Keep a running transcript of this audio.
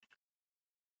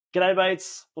G'day,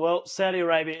 mates. Well, Saudi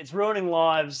Arabia, it's ruining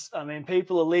lives. I mean,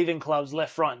 people are leaving clubs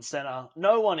left, right, and centre.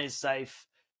 No one is safe.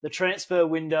 The transfer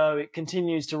window, it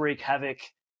continues to wreak havoc.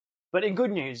 But in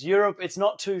good news, Europe, it's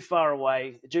not too far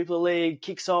away. The Jupiler League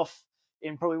kicks off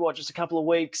in probably, just a couple of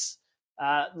weeks.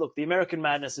 Look, the American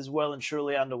madness is well and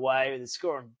truly underway. They're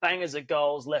scoring bangers of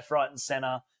goals left, right, and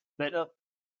centre. But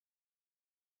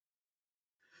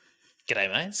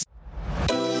G'day, mates.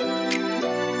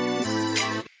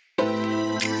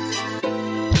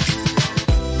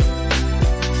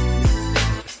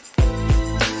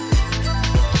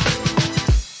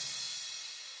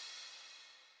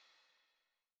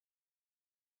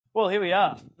 well, here we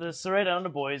are. The Serena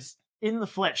Underboys in the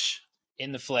flesh.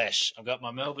 In the flesh. I've got my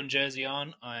Melbourne jersey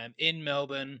on. I am in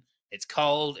Melbourne. It's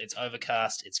cold, it's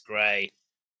overcast, it's grey,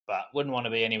 but wouldn't want to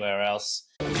be anywhere else.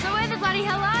 So where the bloody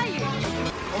hell are you?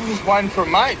 I'm just waiting for a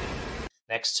mate.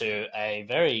 Next to a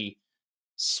very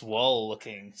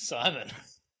swole-looking Simon.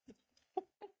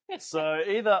 So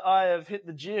either I have hit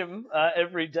the gym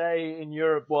every day in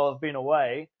Europe while I've been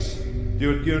away,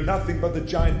 You're nothing but the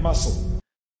giant muscle.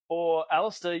 or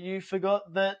Alistair, you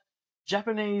forgot that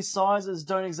Japanese sizes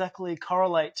don't exactly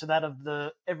correlate to that of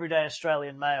the everyday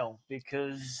Australian male,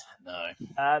 because No.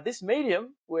 this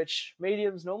medium, which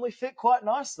mediums normally fit quite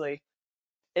nicely,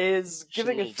 is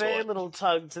giving a fair taut. little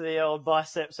tug to the old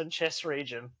biceps and chest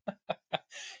region.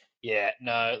 Yeah,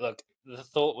 no, look, the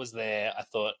thought was there. I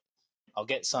thought, I'll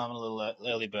get Simon a little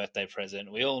early birthday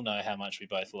present. We all know how much we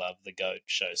both love the GOAT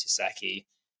Sho Sasaki.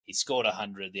 He scored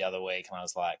 100 the other week, and I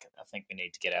was like, I think we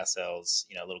need to get ourselves,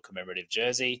 a little commemorative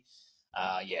jersey.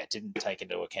 Didn't take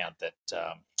into account that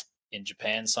in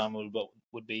Japan, Simon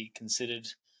would be considered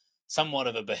somewhat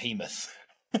of a behemoth.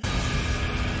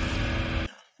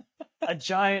 A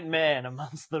giant man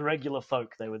amongst the regular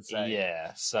folk, they would say.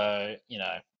 Yeah, so,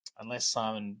 unless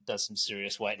Simon does some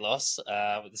serious weight loss,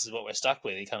 this is what we're stuck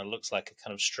with. He kind of looks like a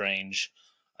kind of strange,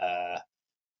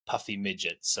 puffy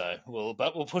midget. So we'll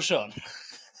push on.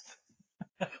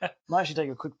 Might actually take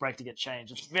a quick break to get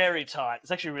changed. It's very tight. It's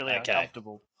actually really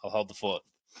uncomfortable. I'll hold the fort.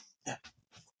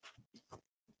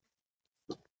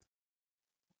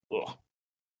 Oh.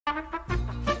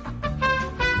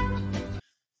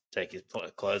 Take his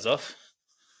clothes off.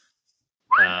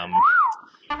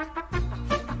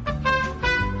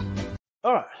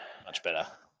 All right. Much better.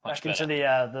 Back into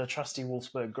the trusty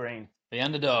Wolfsburg green. The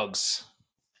underdogs.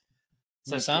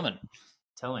 So Simon,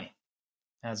 tell me,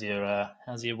 how's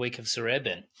your week of Sarre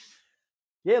been?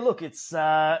 Yeah, look, it's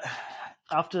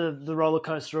after the roller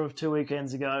coaster of 2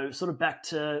 weekends ago, sort of back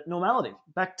to normality,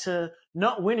 back to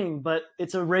not winning, but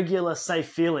it's a regular, safe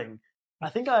feeling. I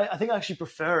think I actually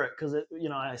prefer it because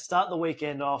I start the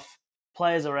weekend off,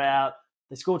 players are out,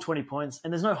 they score 20 points,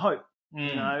 and there's no hope.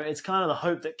 It's kind of the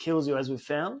hope that kills you, as we've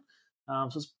found.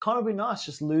 So it's kind of been nice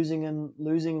just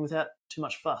losing without too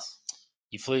much fuss.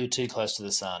 You flew too close to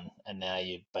the sun, and now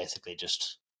you basically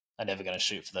just are never going to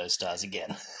shoot for those stars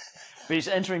again. But he's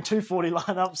entering 240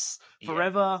 lineups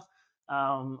forever.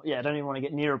 Yeah. I don't even want to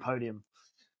get near a podium.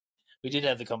 We did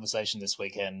have the conversation this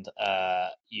weekend.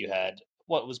 You had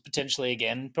what was potentially,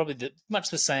 again, probably much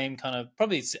the same kind of,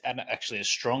 probably actually a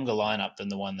stronger lineup than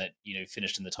the one that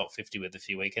finished in the top 50 with a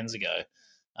few weekends ago.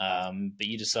 But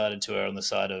you decided to err on the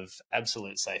side of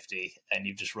absolute safety, and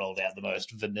you've just rolled out the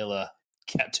most vanilla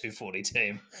Cat 240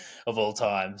 team of all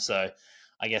time. So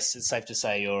I guess it's safe to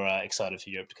say you're excited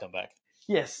for Europe to come back.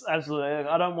 Yes, absolutely.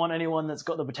 I don't want anyone that's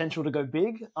got the potential to go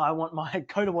big. I want my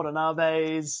Kota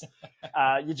Watanabes,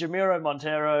 your Jamiro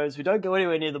Monteros, who don't go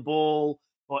anywhere near the ball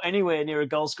or anywhere near a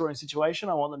goal-scoring situation.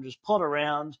 I want them to just plot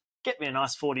around, get me a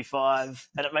nice 45,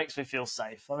 and it makes me feel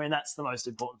safe. I mean, that's the most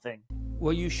important thing.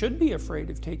 Well, you should be afraid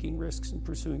of taking risks and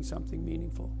pursuing something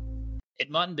meaningful. It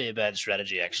mightn't be a bad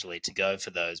strategy, actually, to go for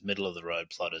those middle-of-the-road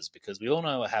plotters, because we all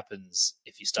know what happens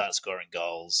if you start scoring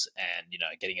goals and,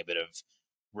 getting a bit of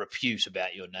repute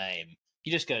about your name.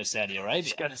 You just go to Saudi Arabia.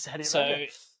 Just go to Saudi Arabia.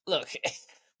 So, look,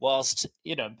 whilst,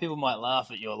 people might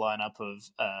laugh at your lineup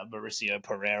of Mauricio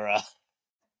Pereira,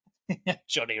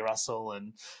 Johnny Russell,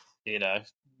 and,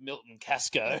 Milton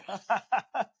Casco,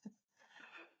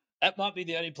 that might be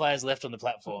the only players left on the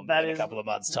platform in a couple of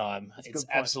months' time. It's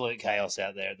absolute chaos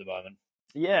out there at the moment.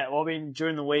 Yeah, well, I mean,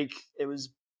 during the week, it was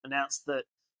announced that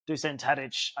Dusan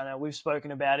Tadic, I know we've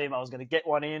spoken about him. I was going to get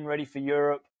one in, ready for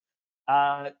Europe.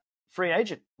 Free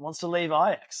agent, wants to leave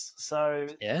Ajax. So,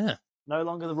 yeah, no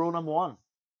longer the rule number one.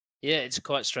 Yeah, it's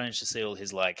quite strange to see all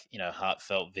his,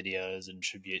 heartfelt videos and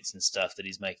tributes and stuff that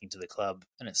he's making to the club.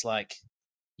 And it's like,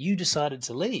 you decided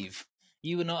to leave.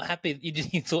 You were not happy.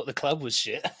 You thought the club was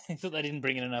shit. You thought they didn't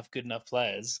bring in enough good enough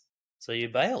players. So you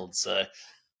bailed. So I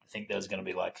think there's going to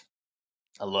be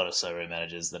a lot of Sorare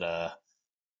managers that are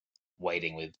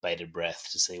waiting with bated breath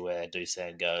to see where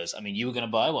Dusan goes. I mean, you were going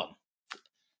to buy one.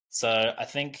 So I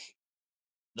think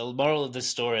the moral of this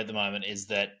story at the moment is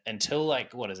that until,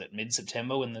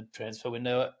 mid-September when the transfer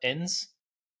window ends,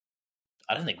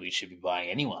 I don't think we should be buying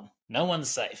anyone. No one's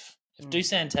safe. If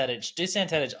Dusan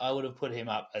Tadic, I would have put him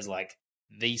up as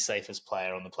the safest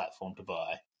player on the platform to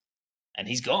buy, and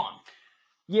he's gone.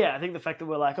 Yeah, I think the fact that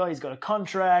we're like, oh, he's got a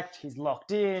contract, he's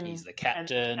locked in, he's the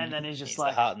captain, and then he's just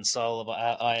the heart and soul of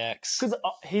Ajax. Because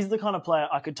he's the kind of player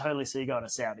I could totally see going to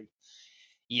Saudi.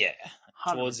 Yeah,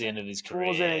 100%. Towards the end of his career.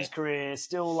 Towards the end of his career,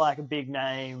 still a big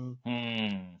name.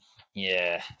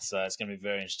 Yeah, so it's going to be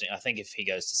very interesting. I think if he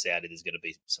goes to Saudi, there's going to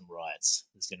be some riots.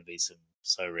 There's going to be some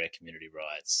Sorare community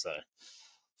riots. So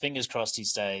fingers crossed he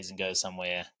stays and goes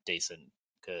somewhere decent,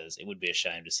 because it would be a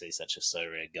shame to see such a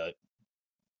Sorare goat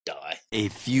die. A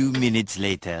few minutes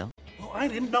later. Well, I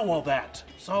didn't know all that,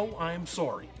 so I'm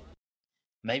sorry.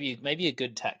 Maybe a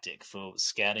good tactic for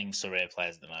scouting Sorare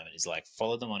players at the moment is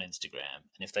follow them on Instagram,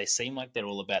 and if they seem like they're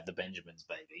all about the Benjamins,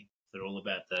 baby, they're all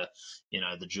about the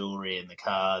the jewelry and the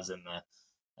cars and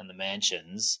the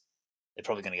mansions, they're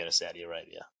probably going to go to Saudi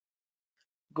Arabia.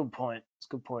 Good point. It's a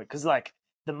good point, because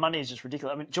the money is just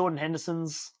ridiculous. I mean, Jordan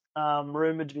Henderson's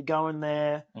rumored to be going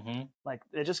there. Mm-hmm.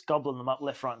 They're just gobbling them up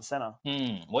left, right, and center.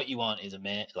 What you want is a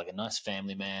man, a nice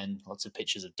family man, lots of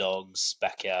pictures of dogs,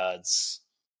 backyards,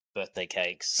 birthday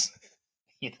cakes.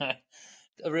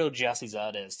 A real Jussie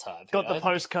Zardes type. Got the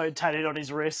postcode tatted on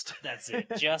his wrist. That's it.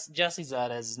 Jussie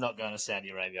Zardes is not going to Saudi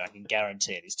Arabia. I can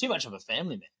guarantee it. He's too much of a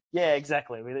family man. Yeah,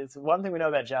 exactly. It's one thing we know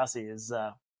about Jussie is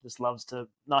just loves to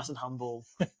nice and humble,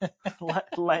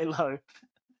 lay low.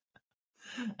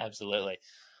 Absolutely.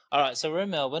 All right, so we're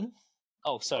in Melbourne.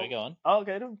 Oh, sorry, go on. Oh,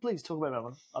 okay, please talk about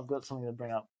Melbourne. I've got something to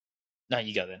bring up. No,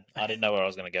 you go then. I didn't know where I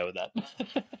was going to go with that.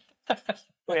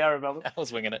 We are in Melbourne. I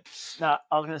was winging it. Now,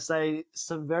 I was going to say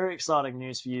some very exciting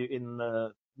news for you in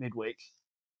the midweek.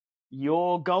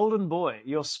 Your golden boy,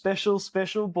 your special,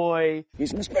 special boy.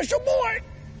 He's my special boy!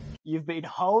 You've been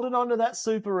holding on to that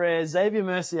super rare. Xavier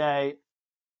Mercier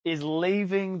is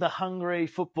leaving the Hungary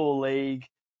Football League.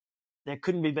 There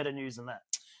couldn't be better news than that.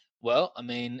 Well, I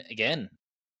mean, again,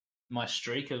 my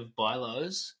streak of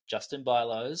buy-lows, Justin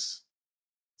buy-lows,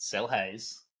 sell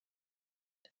Hayes,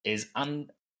 is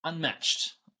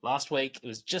unmatched. It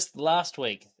was just last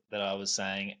week that I was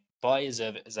saying, buy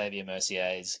your Xavier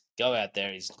Merciers, go out there.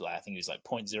 I think he was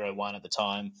 0.01 at the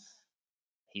time.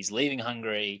 He's leaving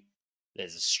Hungary.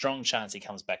 There's a strong chance he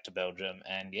comes back to Belgium.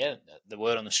 And yeah, the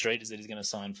word on the street is that he's going to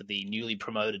sign for the newly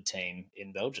promoted team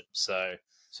in Belgium. So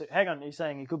hang on, you're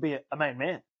saying he could be a main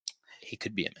man? He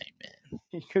could be a main man.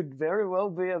 He could very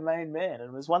well be a main man.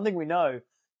 And there's one thing we know,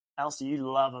 Alistair, you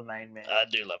love a main man. I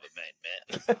do love a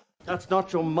main man. That's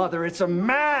not your mother, it's a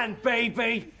man,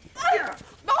 baby! Yeah!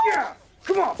 Yeah!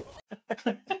 Come on!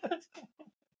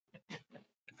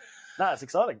 No, it's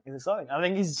exciting. It's exciting. I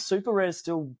think his super rare is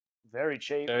still very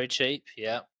cheap. Very cheap,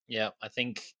 yeah. I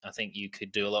think you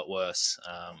could do a lot worse.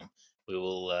 We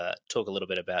will talk a little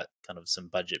bit about kind of some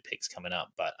budget picks coming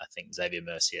up, but I think Xavier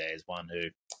Mercier is one who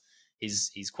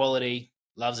he's quality,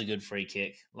 loves a good free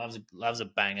kick, loves a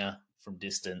banger from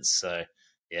distance. So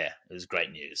yeah, it was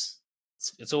great news.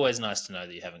 It's always nice to know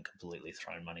that you haven't completely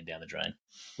thrown money down the drain.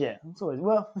 Yeah,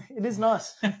 it is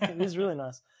nice. It is really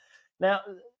nice. Now,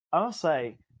 I must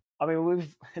say, I mean,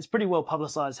 it's pretty well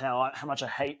publicised how much I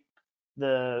hate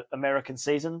the American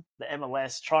season, the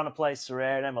MLS. Trying to play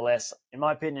Sorare in MLS, in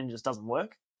my opinion, just doesn't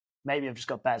work. Maybe I've just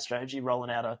got bad strategy,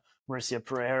 rolling out a Mauricio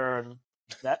Pereira and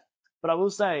that. But I will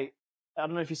say, I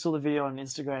don't know if you saw the video on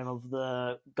Instagram of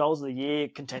the goals of the year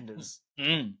contenders.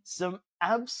 Some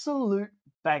absolute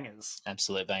bangers.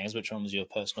 Absolute bangers. Which one was your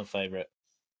personal favourite?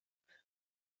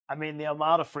 I mean, the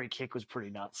Almada free kick was pretty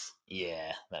nuts.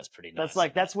 Yeah, that's pretty nuts.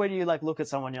 That's when you look at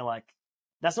someone, you're like,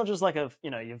 that's not just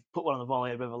you've put one on the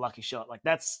volley, a bit of a lucky shot.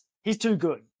 He's too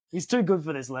good. He's too good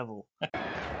for this level.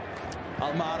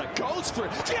 Almada goes for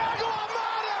it. Thiago Almada!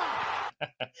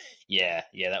 yeah,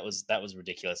 that was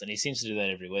ridiculous, and he seems to do that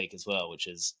every week as well, which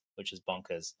is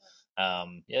bonkers.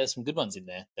 There's some good ones in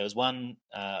there. There was one.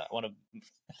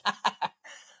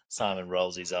 Simon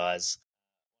rolls his eyes,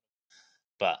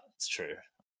 but it's true.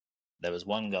 There was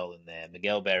one goal in there,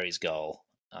 Miguel Berry's goal.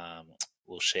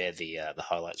 We'll share the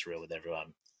highlights reel with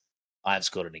everyone. I've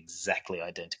scored an exactly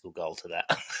identical goal to that.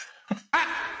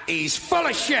 He's full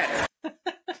of shit!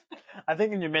 I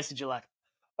think in your message you're like,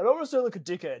 I don't want to sound like a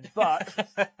dickhead, but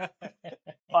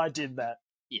I did that.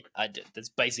 Yeah, I did. That's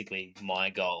basically my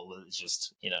goal. It's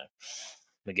just,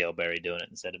 Miguel Berry doing it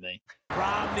instead of me.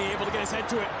 Romney able to get his head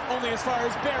to it, only as far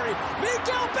as Berry.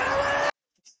 Miguel Berry!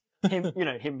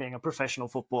 him being a professional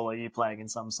footballer, you playing in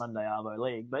some Sunday Arvo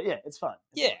league. But yeah, it's fun.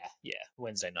 Yeah,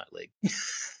 Wednesday night league.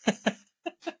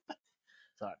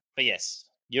 So, But yes,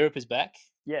 Europe is back.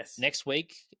 yes. Next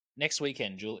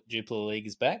weekend, Jupiler League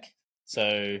is back.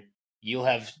 So you'll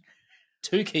have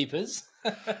 2 keepers.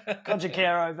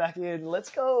 Conjacaro back in. Let's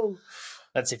go.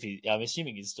 That's I'm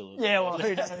assuming he's still. Yeah, well,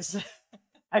 who knows?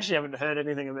 Actually, haven't heard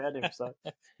anything about him, so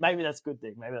maybe that's a good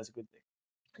thing.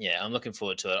 Yeah, I'm looking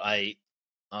forward to it.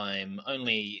 I'm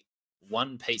only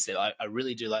one piece that I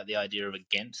really do like the idea of a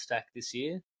Ghent stack this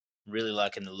year. Really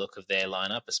liking the look of their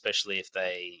lineup, especially if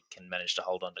they can manage to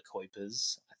hold on to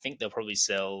Kuipers. I think they'll probably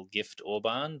sell Gift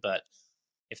Orban, but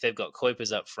if they've got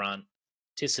Kuipers up front,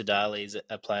 Tissoudali is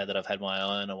a player that I've had my eye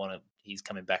on. He's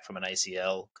coming back from an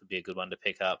ACL, could be a good one to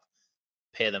pick up.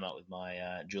 Pair them up with my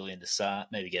Julian Dessart,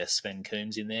 maybe get a Sven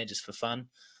Coombs in there just for fun.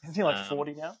 Isn't he like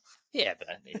 40 now? Yeah, but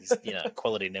he's,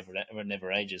 quality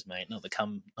never ages, mate. Not the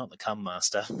cum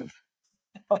master.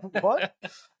 What? I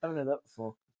haven't heard that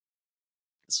before.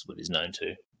 That's what he's known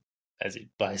to,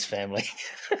 by his family.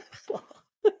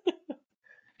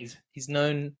 he's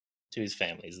known to his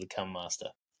family as the cum master.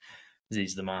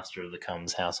 He's the master of the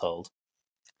cum's household.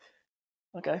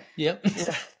 Okay. Yep.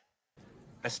 Yeah.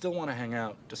 I still want to hang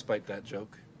out, despite that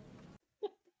joke.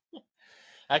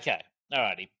 Okay.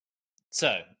 Alrighty.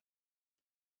 So,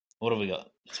 what have we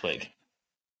got this week?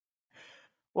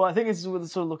 Well, I think it's sort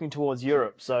of looking towards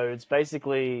Europe. So it's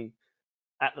basically,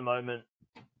 at the moment,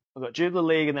 we've got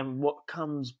Jubilee League, and then what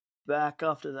comes back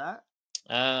after that?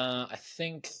 I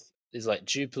think there's like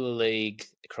Jupiler League,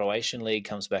 the Croatian League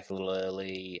comes back a little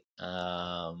early.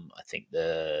 I think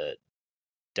the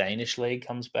Danish League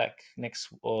comes back next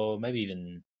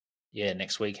weekend.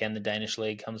 The Danish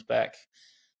League comes back.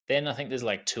 Then I think there's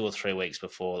like 2 or 3 weeks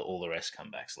before all the rest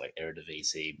come back. So like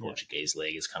Eredivisie, Portuguese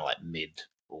League is kind of like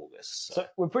mid-August. So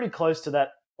we're pretty close to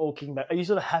that all kicking back. Are you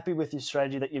sort of happy with your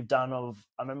strategy that you've done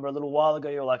I remember a little while ago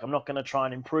you were like, I'm not going to try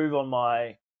and improve on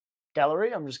my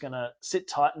gallery. I'm just going to sit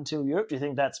tight until Europe. Do you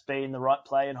think that's been the right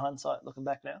play in hindsight, looking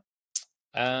back now?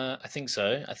 I think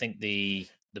so. I think the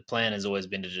plan has always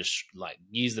been to just like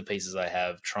use the pieces I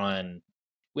have, try and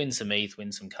win some ETH,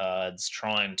 win some cards,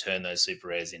 try and turn those super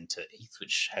rares into ETH,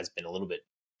 which has been a little bit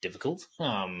difficult.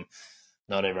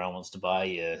 Not everyone wants to buy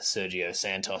your Sergio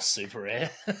Santos super rare.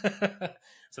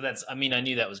 So I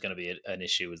knew that was going to be an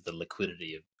issue with the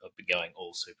liquidity of going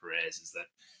all super rares, is that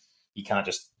you can't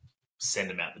just send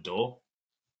them out the door.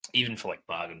 Even for like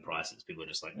bargain prices, people are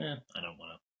just like, I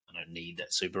don't need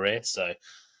that super rare. So,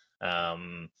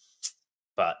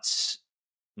 but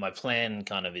my plan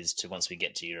kind of is to, once we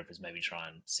get to Europe, is maybe try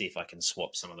and see if I can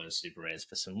swap some of those super rares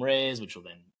for some rares, which will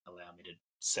then allow me to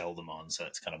sell them on. So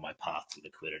it's kind of my path to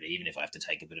liquidity, even if I have to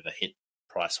take a bit of a hit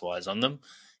price-wise on them.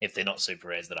 If they're not super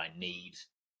rares that I need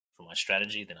for my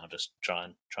strategy, then I'll just try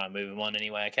and move them on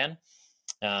any way I can.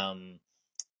 And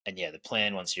yeah, the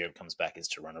plan once Europe comes back is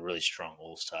to run a really strong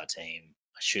all-star team.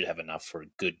 I should have enough for a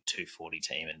good 240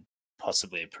 team and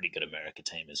possibly a pretty good America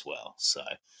team as well. So,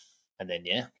 and then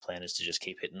plan is to just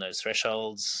keep hitting those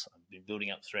thresholds. I've been building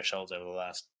up thresholds over the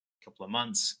last couple of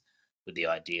months with the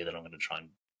idea that I'm going to try and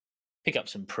pick up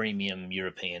some premium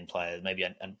European players. Maybe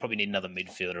I probably need another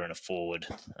midfielder and a forward,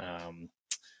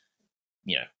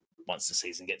 once the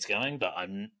season gets going. But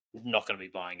I'm not going to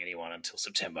be buying anyone until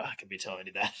September. I can be telling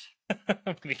you that.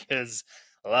 Because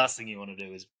the last thing you want to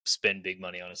do is spend big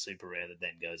money on a super rare that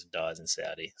then goes and dies in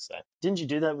Saudi. So didn't you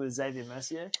do that with Xavier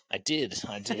Mercier? I did.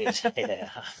 Yeah.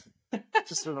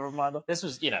 Just a reminder. This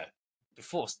was,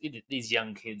 before these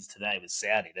young kids today with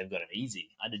Saudi, they've got it easy.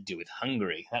 I did do with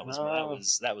Hungary. That was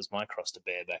my cross to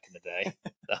bear back in the day.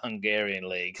 The Hungarian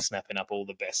league, snapping up all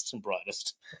the best and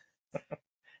brightest.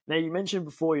 Now, you mentioned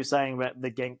before, you're saying about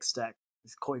the Genk stack,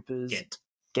 with Kuipers.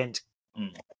 Ghent.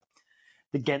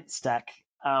 The Ghent stack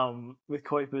with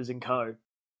Kuipers and co.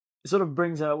 It sort of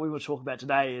brings out what we were talking about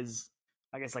today is,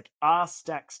 I guess, like, are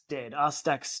stacks dead? Are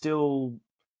stacks still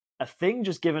a thing,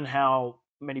 just given how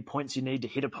many points you need to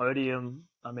hit a podium?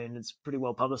 I mean, it's pretty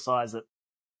well publicized that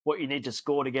what you need to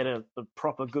score to get a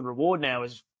proper good reward now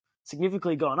is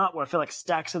significantly gone up, where I feel like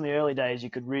stacks in the early days,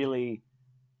 you could really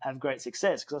have great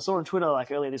success. Because I saw on Twitter,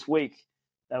 like, earlier this week,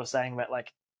 they were saying that,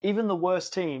 like, even the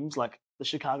worst teams, like the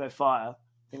Chicago Fire,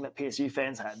 I think that PSU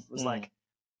fans had, was like,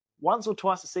 once or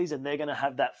twice a season, they're going to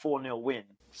have that 4-0 win.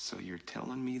 So you're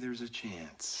telling me there's a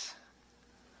chance?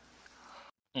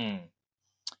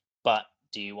 But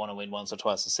do you want to win once or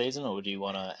twice a season, or do you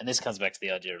want to, and this comes back to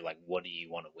the idea of, like, what do you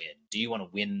want to win? Do you want to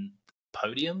win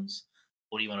podiums,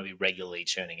 or do you want to be regularly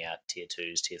churning out tier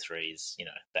 2s, tier 3s,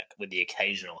 that with the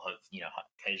occasional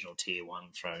tier 1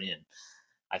 thrown in?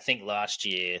 I think last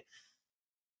year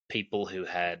people who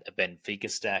had a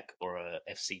Benfica stack or a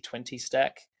FC20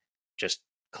 stack just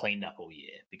cleaned up all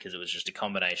year because it was just a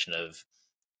combination of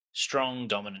strong,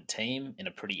 dominant team in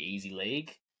a pretty easy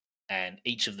league. And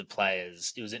each of the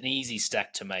players, it was an easy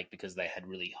stack to make because they had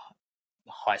really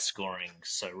high scoring,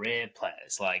 so rare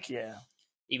players. Like,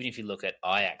 even if you look at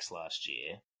Ajax last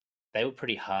year, they were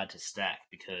pretty hard to stack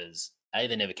because A,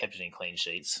 they never kept any clean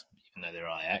sheets, even though they're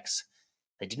Ajax.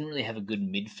 They didn't really have a good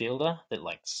midfielder that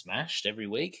like smashed every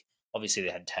week. Obviously,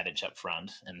 they had Tadic up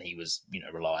front, and he was,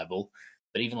 reliable.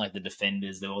 But even like the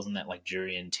defenders, there wasn't that like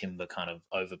Jurian Timber kind of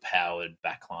overpowered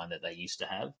backline that they used to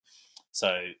have.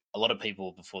 So a lot of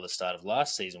people before the start of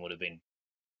last season would have been,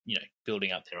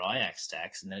 building up their Ajax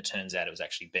stacks, and then it turns out it was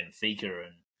actually Benfica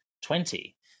and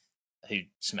 20 who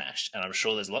smashed. And I'm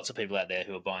sure there's lots of people out there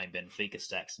who are buying Benfica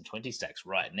stacks and 20 stacks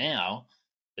right now,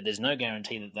 but there's no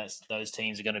guarantee that those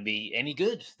teams are going to be any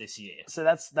good this year. So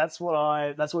that's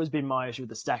always been my issue with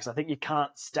the stacks. I think you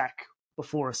can't stack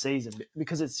before a season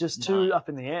because it's just too up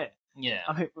in the air. Yeah.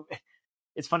 I mean,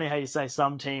 it's funny how you say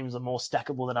some teams are more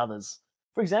stackable than others.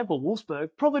 For example,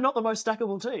 Wolfsburg, probably not the most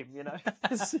stackable team,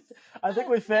 I think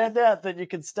we found out that you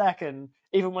can stack, and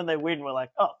even when they win, we're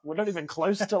like, oh, we're not even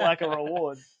close to like a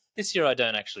reward. This year I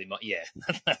don't actually... Yeah,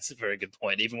 that's a very good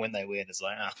point. Even when they win, it's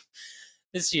like,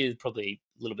 this year probably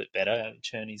a little bit better.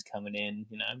 Cherney's coming in,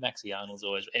 Maxi Arnold's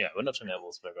always... Anyway, we're not talking about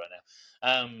Wolfsburg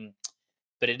right now.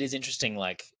 But it is interesting,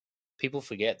 like, people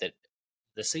forget that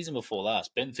the season before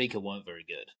last, Benfica weren't very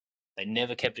good. They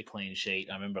never kept a clean sheet.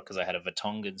 I remember because I had a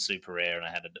Vertonghen Super Rare and I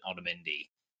had an Otamendi,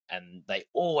 and they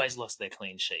always lost their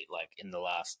clean sheet, like in the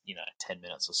last, 10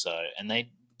 minutes or so. And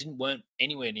they weren't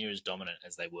anywhere near as dominant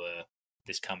as they were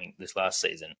this last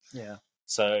season. Yeah.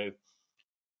 So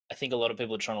I think a lot of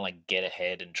people are trying to like get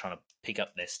ahead and trying to pick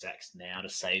up their stacks now to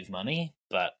save money.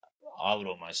 But I would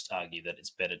almost argue that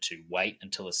it's better to wait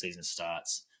until the season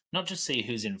starts, not just see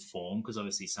who's in form, because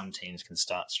obviously some teams can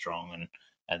start strong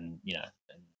and you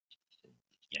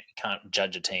can't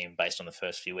judge a team based on the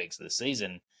first few weeks of the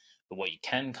season, but what you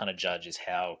can kind of judge is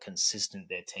how consistent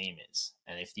their team is.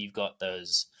 And if you've got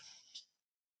those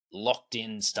locked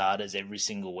in starters every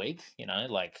single week,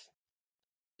 like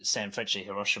Sanfrecce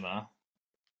Hiroshima,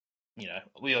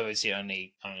 we obviously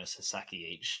only own a Sasaki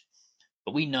each,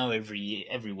 but we know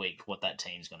every week what that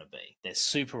team's going to be. They're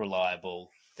super reliable.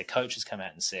 The coach has come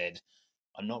out and said,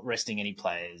 I'm not resting any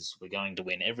players. We're going to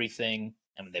win everything.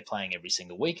 And they're playing every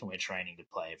single week, and we're training to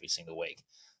play every single week.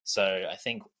 So I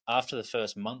think after the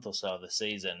first month or so of the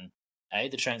season,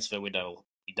 the transfer window will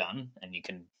be done, and you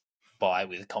can buy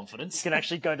with confidence. You can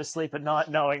actually go to sleep at night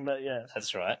knowing that,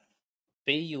 That's right.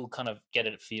 B, you'll kind of get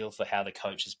a feel for how the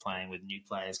coach is playing with new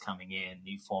players coming in,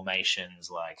 new formations,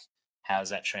 like how's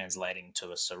that translating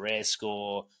to a Sorare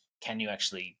score? Can you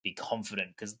actually be confident?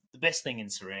 Because the best thing in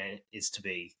Sorare is to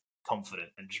be confident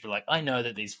and just be like, I know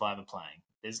that these 5 are playing.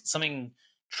 There's something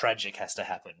tragic has to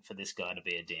happen for this guy to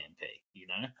be a DNP,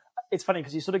 It's funny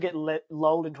because you sort of get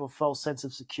lulled into a false sense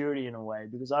of security in a way,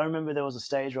 because I remember there was a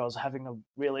stage where I was having a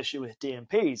real issue with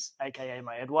DNPs, aka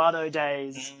my Eduardo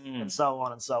days, and so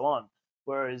on and so on.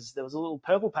 Whereas there was a little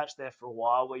purple patch there for a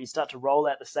while where you start to roll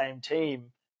out the same team,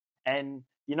 and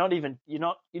you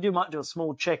might do a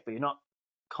small check, but you're not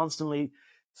constantly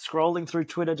scrolling through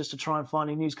Twitter just to try and find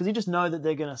any news, because you just know that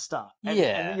they're going to start.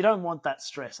 And you don't want that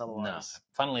stress otherwise. No.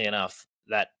 Funnily enough,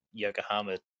 that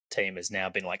Yokohama team has now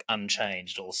been like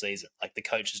unchanged all season. Like the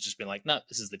coach has just been like, no,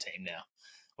 this is the team now.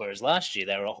 Whereas last year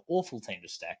they were an awful team to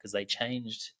stack because they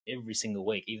changed every single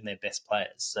week, even their best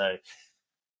players. So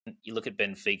you look at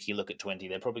Benfica, you look at 20,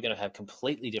 they're probably going to have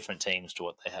completely different teams to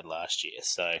what they had last year.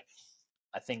 So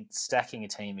I think stacking a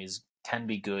team can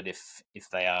be good if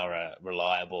they are a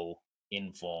reliable,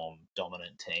 in-form,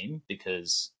 dominant team,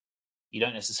 because you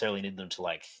don't necessarily need them to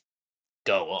like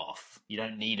go off. You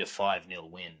don't need a 5-0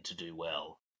 win to do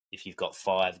well if you've got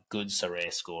 5 good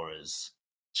Sorare scorers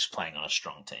just playing on a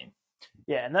strong team.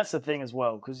 Yeah, and that's the thing as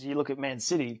well, because you look at Man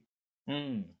City,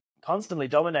 constantly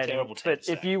dominating. Terrible team but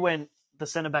to if stack. you went the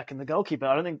centre-back and the goalkeeper,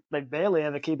 I don't think they barely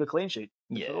ever keep a clean sheet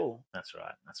at all. That's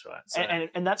right. So,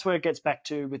 and that's where it gets back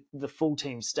to with the full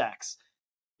team stacks.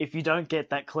 If you don't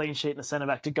get that clean sheet and the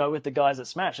centre-back to go with the guys that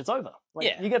smash, it's over.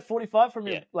 You get 45 from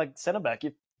your centre-back,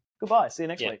 goodbye, see you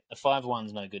next week. A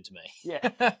 5-1's no good to me.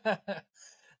 Yeah.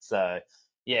 So,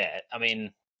 I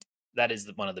mean, that is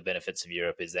one of the benefits of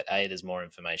Europe, is that there's more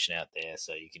information out there,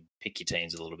 so you can pick your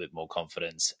teams with a little bit more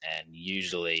confidence, and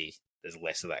usually there's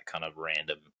less of that kind of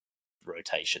random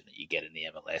rotation that you get in the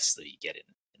MLS that you get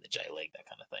in the J League, that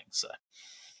kind of thing. So,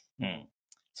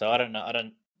 so I don't know.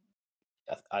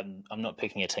 I'm not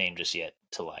picking a team just yet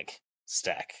to like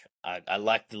stack. I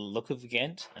like the look of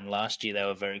Ghent, and last year they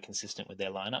were very consistent with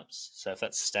their lineups. So if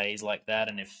that stays like that,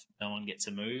 and if no one gets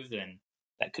a move, then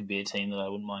that could be a team that I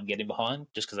wouldn't mind getting behind,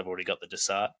 just because I've already got the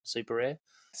Desart super rare.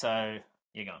 So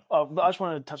you're going. Oh, but I just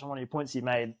wanted to touch on one of your points you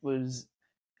made.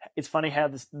 It's funny how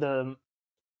the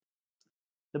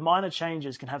minor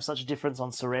changes can have such a difference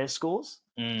on Sorare scores.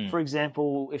 For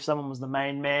example, if someone was the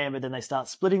main man, but then they start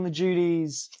splitting the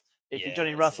duties, if you're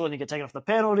Johnny Russell and you get taken off the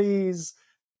penalties,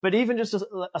 but even just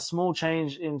a small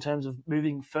change in terms of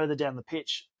moving further down the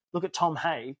pitch. Look at Tom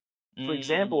Hay, for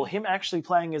example. Him actually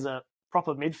playing as a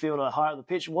proper midfielder higher up the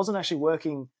pitch wasn't actually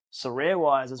working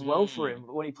Sorare-wise as well for him.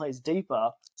 But when he plays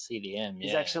deeper, CDM,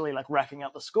 he's actually like racking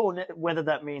up the score. Whether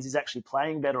that means he's actually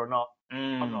playing better or not,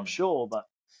 I'm not sure. But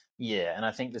yeah, and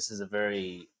I think this is a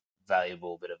very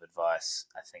valuable bit of advice,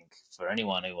 I think, for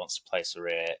anyone who wants to play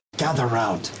Sorare. Gather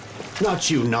round.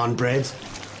 Not you, non-bred.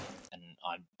 And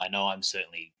I know I'm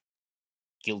certainly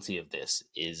guilty of this,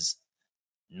 is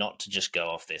not to just go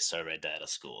off their Sorare data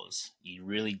scores. You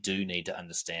really do need to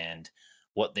understand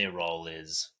what their role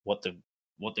is, what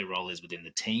their role is within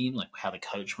the team, like how the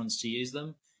coach wants to use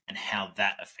them, and how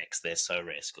that affects their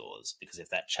Sorare scores. Because if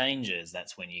that changes,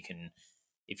 that's when you can,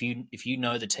 if you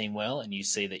know the team well and you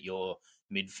see that your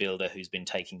midfielder who's been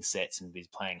taking sets and is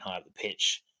playing high up the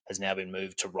pitch has now been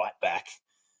moved to right back,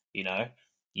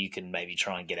 you can maybe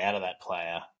try and get out of that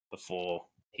player before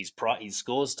his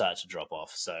scores start to drop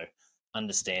off. So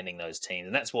understanding those teams,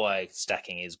 and that's why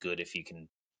stacking is good if you can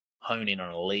hone in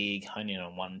on a league, hone in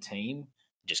on one team,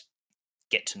 just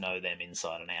get to know them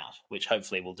inside and out, which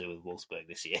hopefully we'll do with Wolfsburg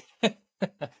this year.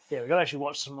 yeah, we've got to actually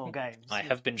watch some more games. I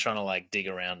have been trying to dig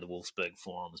around the Wolfsburg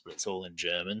forums, but it's all in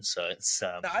German, so it's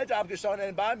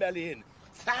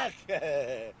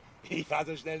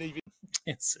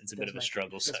it's a bit of a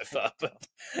struggle so far, but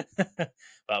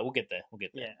we'll get there.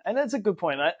 Yeah, and that's a good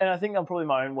point. And I think I'm probably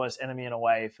my own worst enemy in a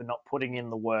way for not putting in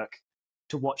the work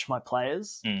to watch my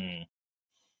players.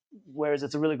 Whereas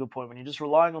it's a really good point when you're just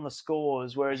relying on the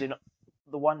scores. Whereas in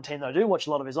the one team that I do watch a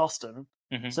lot of is Austin.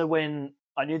 So when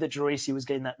I knew that Gerisi was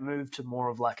getting that move to more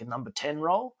of like a number 10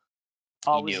 role,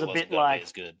 I was a bit like,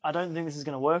 I don't think this is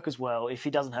going to work as well if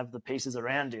he doesn't have the pieces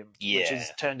around him, which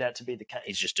has turned out to be the case.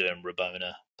 He's just doing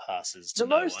Rabona passes to the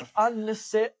most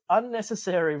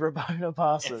unnecessary Rabona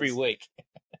passes every week.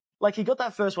 Like he got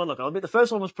that first one. Look, I'll admit the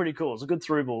first one was pretty cool. It was a good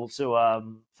through ball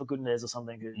to for Goodness or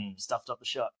something who stuffed up the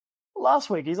shot. Last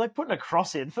week, he's like putting a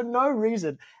cross in for no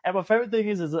reason. And my favorite thing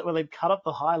is that when they cut up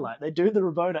the highlight, they do the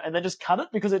Rabona and they just cut it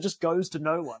because it just goes to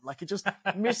no one. Like it just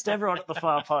missed everyone at the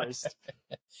far post.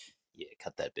 Yeah,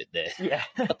 cut that bit there. Yeah.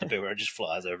 Cut the bit where it just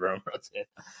flies over him.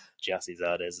 Jassy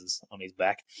Zardes is on his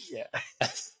back. Yeah.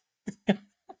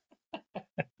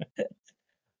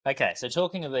 Okay, so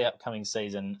talking of the upcoming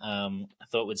season, I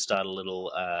thought we'd start a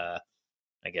little,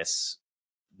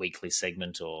 weekly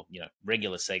segment or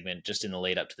regular segment just in the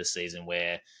lead up to the season,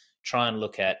 where try and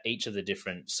look at each of the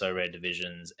different Sorare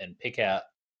divisions and pick out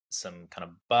some kind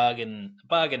of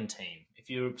bargain team.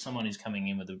 If you're someone who's coming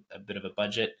in with a bit of a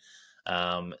budget,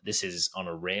 this is on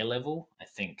a rare level. I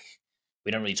think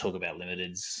we don't really talk about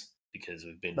limiteds because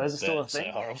we've been those are still a so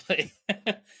thing. Horribly.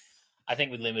 I think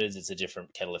with limiteds, it's a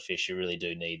different kettle of fish. You really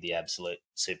do need the absolute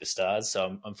superstars.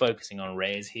 So I'm focusing on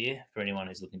rares here for anyone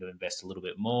who's looking to invest a little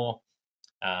bit more.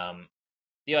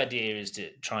 The idea is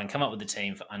to try and come up with a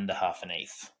team for under half an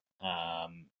ETH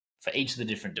for each of the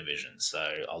different divisions. So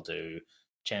I'll do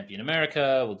Champion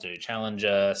America, we'll do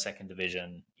Challenger, Second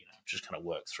Division, just kind of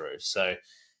work through. So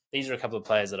these are a couple of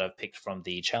players that I've picked from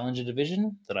the Challenger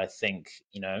division that I think,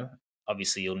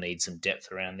 obviously you'll need some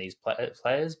depth around these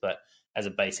players, but as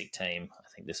a basic team, I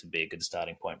think this would be a good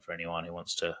starting point for anyone who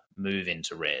wants to move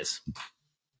into rares.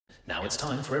 Now it's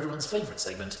time for everyone's favourite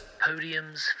segment,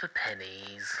 Podiums for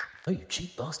Pennies. Oh, you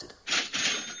cheap bastard.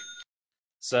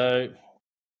 So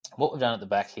what we've done at the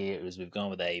back here is we've gone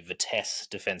with a Vitesse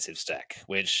defensive stack,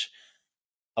 which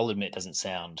I'll admit doesn't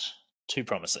sound too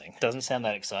promising. Doesn't sound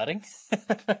that exciting.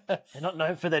 They're not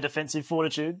known for their defensive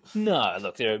fortitude. No,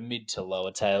 look, they're a mid to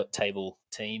lower table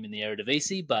team in the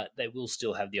Eredivisie, but they will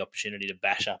still have the opportunity to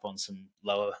bash up on some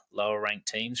lower ranked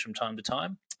teams from time to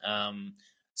time.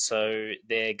 So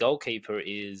their goalkeeper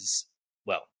is,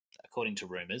 well, according to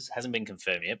rumours, hasn't been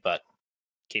confirmed yet, but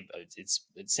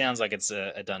it sounds like it's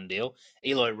a done deal.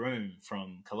 Eloy Room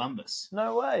from Columbus.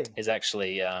 No way. Is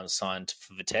actually signed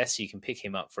for Vitesse. You can pick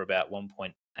him up for about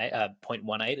 0.18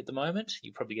 at the moment.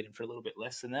 You probably get him for a little bit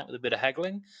less than that with a bit of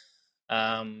haggling.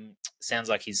 Sounds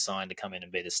like he's signed to come in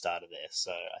and be the starter there.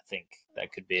 So I think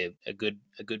that could be a good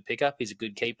pickup. He's a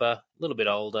good keeper, a little bit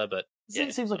older, but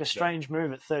It seems like a strange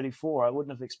move at 34. I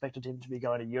wouldn't have expected him to be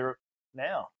going to Europe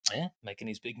now. Yeah, making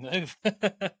his big move.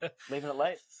 Leaving it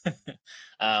late.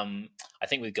 I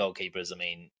think with goalkeepers, I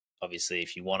mean, obviously,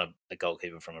 if you want a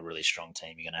goalkeeper from a really strong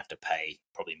team, you're going to have to pay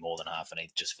probably more than half an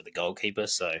eighth just for the goalkeeper.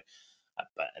 So,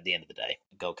 but at the end of the day,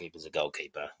 a goalkeeper's a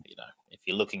goalkeeper. You know, if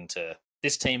you're looking to,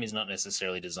 this team is not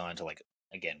necessarily designed to, like,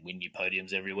 again, win you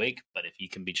podiums every week. But if you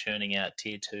can be churning out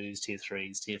tier 2s, tier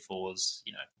 3s, tier 4s,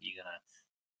 you know, you're going to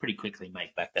pretty quickly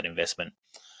make back that investment.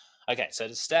 Okay, so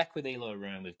to stack with Eloy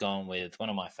Room, we've gone with one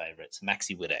of my favourites,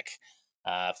 Maxi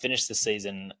Witek. Finished the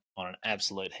season on an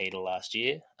absolute heater last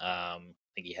year. I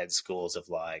think he had scores of,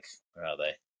 like, where are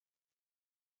they?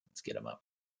 Let's get him up.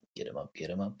 Get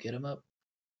him up.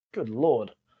 Good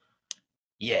Lord.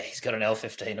 Yeah, he's got an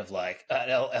L15 of like,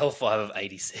 L5 of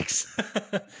 86.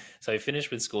 So he finished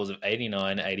with scores of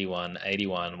 89, 81,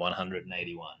 81,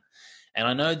 181. And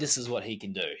I know this is what he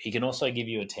can do. He can also give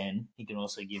you a 10. He can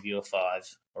also give you a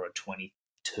 5 or a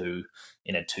 22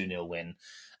 in a 2-0 win.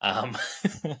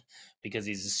 Because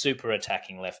he's a super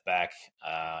attacking left back,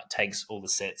 takes all the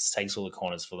sets, takes all the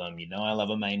corners for them. You know I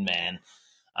love a main man.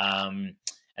 And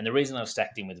the reason I've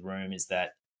stacked him with Room is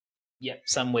that,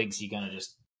 some weeks you're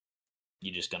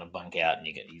just going to bunk out and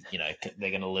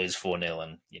they're going to lose 4-0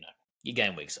 and, your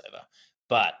game week's over.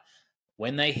 But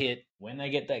when they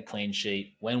get that clean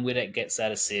sheet, when Witek gets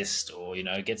that assist or,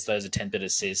 gets those attempted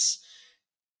assists,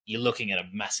 you're looking at a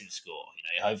massive score.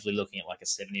 You're hopefully looking at like a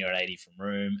 70 or an 80 from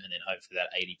Room and then hopefully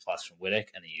that 80 plus from Witek,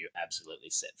 and then you're absolutely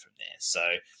set from there. So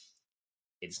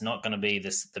it's not going to be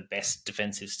the best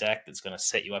defensive stack that's going to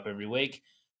set you up every week,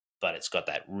 but it's got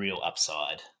that real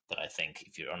upside that I think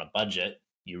if you're on a budget,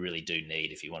 you really do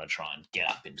need if you want to try and get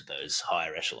up into those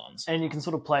higher echelons. And you can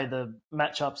sort of play the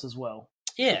matchups as well.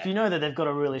 Yeah. If you know that they've got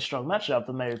a really strong matchup,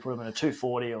 then maybe put them in a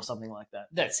 240 or something like that.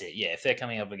 That's it, yeah. If they're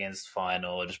coming up against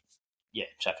Feyenoord,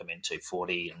 chuck them in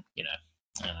 240 and,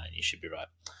 you should be right.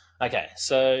 Okay,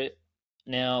 so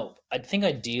now I think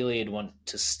ideally I'd want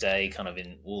to stay kind of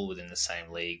all within the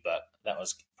same league, but that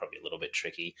was probably a little bit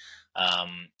tricky.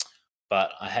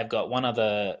 But I have got one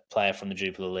other player from the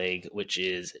Jupiler League, which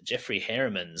is Jeffrey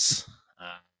Harrimans.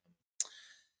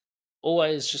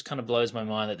 Always just kind of blows my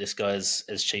mind that this guy's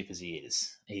as cheap as he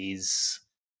is. He's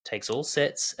takes all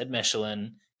sets at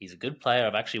Mechelen. He's a good player.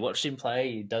 I've actually watched him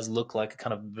play. He does look like a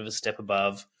kind of a bit of a step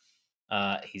above.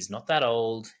 He's not that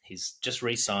old. He's just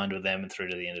re-signed with them through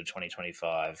to the end of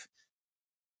 2025.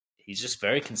 He's just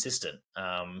very consistent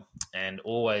and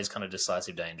always kind of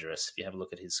decisive, dangerous. If you have a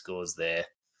look at his scores there,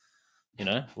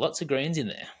 lots of greens in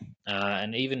there.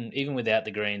 And even without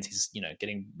the greens, he's,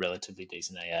 getting relatively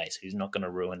decent AA, so he's not going to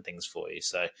ruin things for you.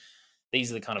 So these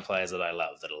are the kind of players that I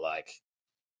love that are like,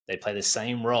 they play the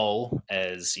same role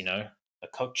as, a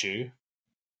Kokchu,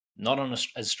 not on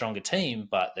as strong a team,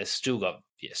 but they've still got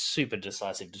super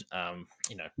decisive,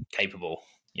 capable,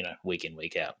 week in,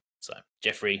 week out. So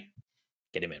Jeffrey,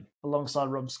 get him in. Alongside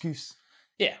Rob Scouse.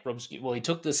 Yeah, Rob Scouse. Well, he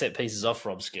took the set pieces off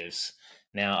Rob Scouse.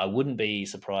 Now, I wouldn't be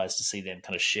surprised to see them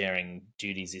kind of sharing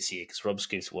duties this year because Rob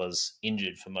Scouse was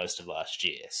injured for most of last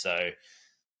year. So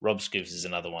Rob Scouse is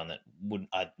another one that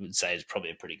I would say is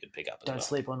probably a pretty good pickup as well. Don't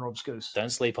sleep on Rob Scouse.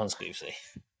 Don't sleep on Scousey.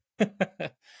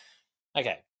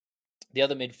 Okay. The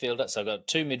other midfielder, so I've got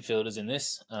two midfielders in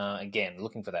this. Again,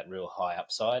 looking for that real high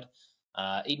upside.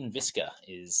 Eden Visca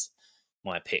is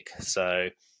my pick. So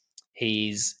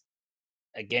he's,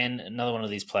 again, another one of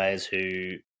these players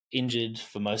who injured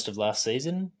for most of last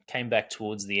season, came back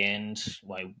towards the end.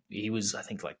 Well, he was, I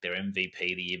think, like their MVP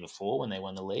the year before when they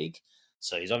won the league.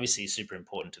 So he's obviously super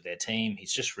important to their team.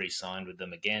 He's just re-signed with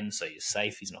them again, so you're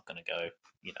safe. He's not going to go,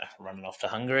 running off to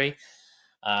Hungary.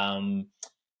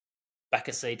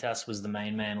 Bakasetas was the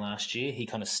main man last year. He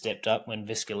kind of stepped up when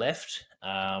Visca left.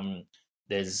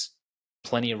 There's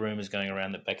plenty of rumours going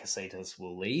around that Bakasetas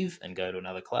will leave and go to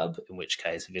another club, in which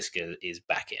case Visca is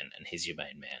back in and he's your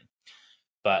main man.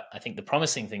 But I think the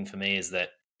promising thing for me is that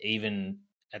even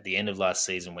at the end of last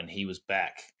season when he was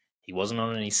back, he wasn't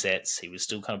on any sets. He was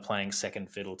still kind of playing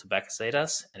second fiddle to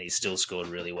Bakasetas, and he still scored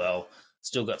really well.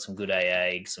 Still got some good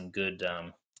AA, some good... where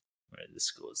are the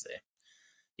scores there?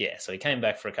 Yeah, so he came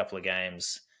back for a couple of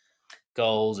games.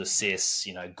 Goals, assists,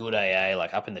 good AA,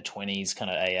 like up in the 20s kind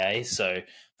of AA. So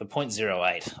for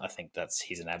 0.08, I think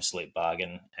he's an absolute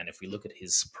bargain. And if we look at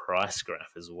his price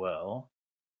graph as well,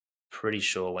 pretty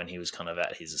sure when he was kind of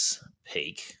at his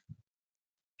peak,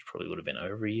 which probably would have been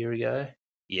over a year ago.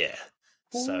 Yeah.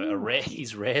 So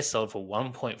he's rare sold for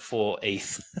 1.4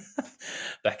 ETH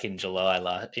back in July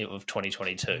of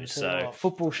 2022. So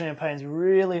football champagne's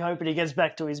really hoping he gets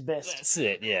back to his best. That's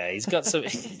it. Yeah, he's got some. That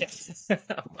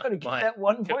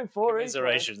 1.4 ETH.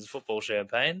 Commiserations, football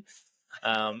champagne.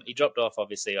 He dropped off,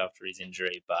 obviously, after his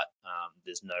injury, but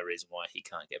there's no reason why he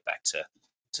can't get back to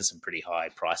some pretty high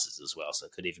prices as well. So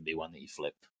it could even be one that you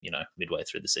flip, midway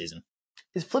through the season.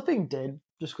 Is flipping dead?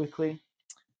 Just quickly.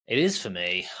 It is for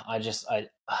me.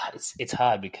 It's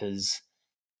hard because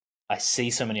I see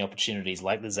so many opportunities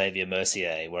like the Xavier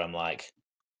Mercier where I'm like,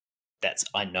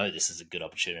 I know this is a good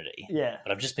opportunity. Yeah.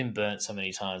 But I've just been burnt so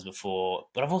many times before.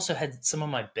 But I've also had some of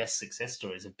my best success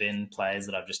stories have been players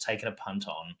that I've just taken a punt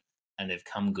on and they've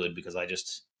come good because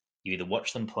you either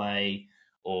watch them play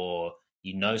or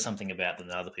you know something about them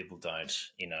that other people don't,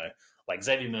 Like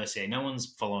Xavier Mercier, no one's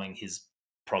following his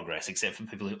progress except for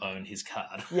people who own his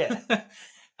card. Yeah.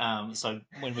 So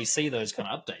when we see those kind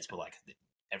of updates, we're like,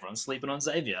 everyone's sleeping on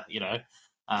Xavier,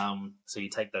 so you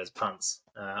take those punts.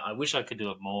 I wish I could do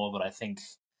it more, but I think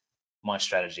my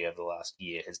strategy over the last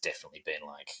year has definitely been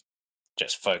like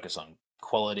just focus on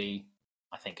quality.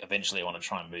 I think eventually I want to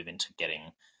try and move into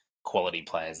getting quality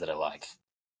players that are like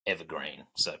evergreen.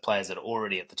 So players that are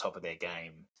already at the top of their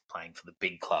game, playing for the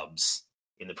big clubs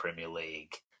in the Premier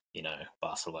League,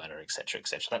 Barcelona, etc.,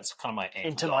 etc. That's kind of my end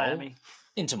Into goal. Miami.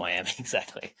 Into Miami,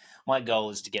 exactly. My goal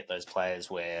is to get those players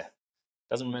where it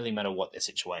doesn't really matter what their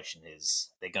situation is.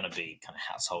 They're going to be kind of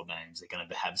household names. They're going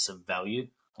to have some value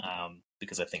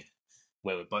because I think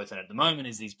where we're both at the moment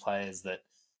is these players that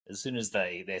as soon as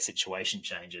their situation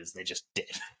changes, they're just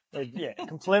dead. Yeah,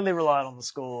 completely reliant on the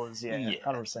scores. Yeah,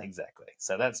 100%. Exactly.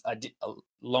 So a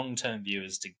long-term view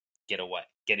is to get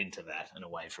into that and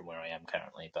away from where I am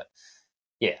currently. But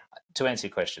yeah, to answer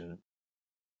your question,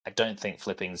 I don't think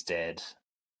flipping's dead,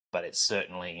 but it's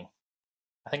certainly,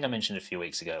 I think I mentioned a few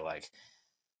weeks ago, like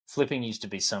flipping used to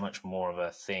be so much more of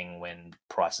a thing when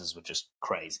prices were just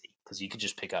crazy because you could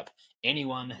just pick up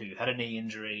anyone who had a knee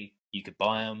injury, you could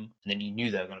buy them, and then you knew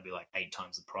they were going to be like 8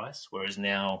 times the price. Whereas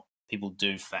now people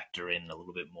do factor in a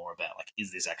little bit more about like,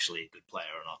 is this actually a good player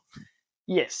or not?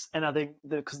 Yes, and I think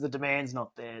because the demand's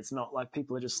not there, it's not like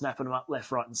people are just snapping them up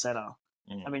left, right, and centre.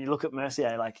 I mean, you look at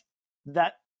Mercier, like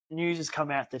that news has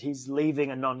come out that he's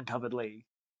leaving a non-covered league.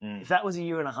 If that was a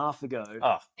year and a half ago,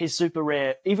 his super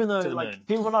rare, even though like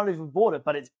people would not even bought it,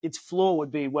 but its floor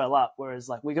would be well up. Whereas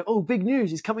like we go, oh, big news,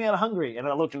 he's coming out of Hungary, and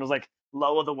I looked and it was like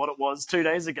lower than what it was 2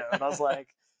 days ago, and I was like,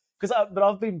 but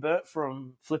I've been burnt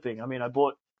from flipping. I mean, I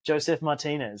bought Joseph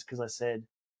Martinez because I said,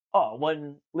 oh,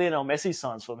 when Lionel Messi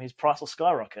signs for him, his price will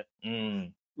skyrocket.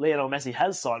 Lionel Messi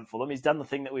has signed for them. He's done the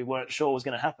thing that we weren't sure was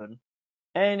going to happen.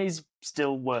 And he's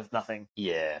still worth nothing.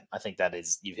 Yeah, I think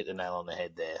you've hit the nail on the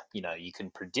head there. You can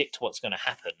predict what's going to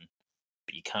happen,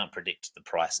 but you can't predict the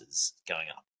prices going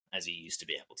up as you used to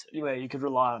be able to. Yeah, you could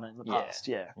rely on it in the past.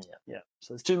 Yeah.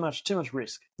 So it's too much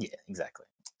risk. Yeah, exactly.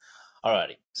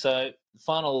 Alrighty. So the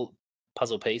final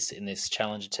puzzle piece in this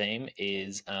challenger team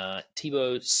is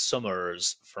Thibaut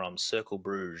Sommers from Cercle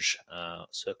Bruges.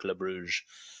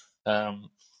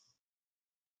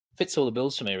 Fits all the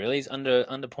bills for me, really. He's under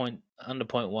 0.1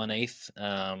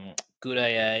 ETH. Good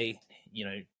AA,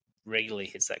 regularly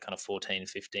hits that kind of 14,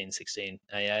 15, 16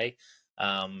 AA.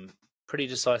 Pretty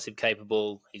decisive,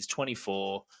 capable. He's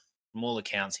 24. From all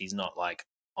accounts, he's not like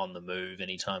on the move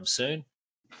anytime soon.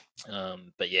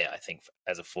 But yeah, I think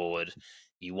as a forward,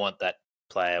 you want that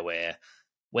player where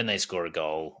when they score a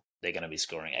goal, they're going to be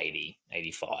scoring 80,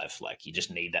 85. Like you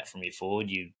just need that from your forward.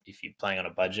 If you're playing on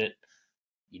a budget,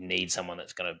 you need someone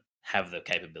that's going to have the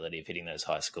capability of hitting those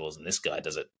high scores. And this guy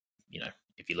does it,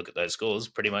 if you look at those scores,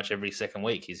 pretty much every second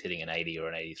week he's hitting an 80 or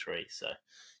an 83. So,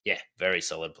 yeah, very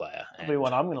solid player. That'll be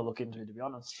what I'm going to look into, to be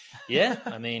honest. Yeah,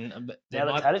 I mean,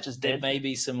 there may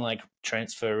be some like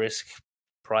transfer risk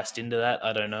priced into that.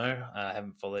 I don't know. I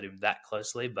haven't followed him that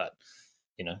closely, but,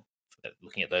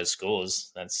 looking at those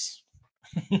scores, that's,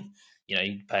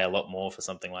 you pay a lot more for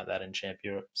something like that in Champ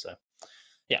Europe. So,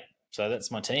 yeah. So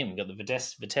that's my team. We've got the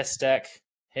Vitesse stack,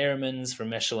 Harrimans from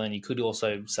Mechelin. You could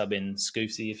also sub in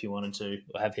Scoopsy if you wanted to,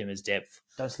 or have him as depth.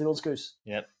 Don't sleep on Scoos.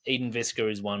 Yep. Eden Visca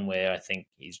is one where I think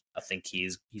his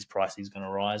price is going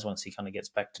to rise once he kind of gets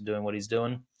back to doing what he's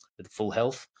doing with full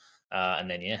health. And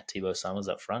then Thibaut Sommers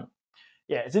up front.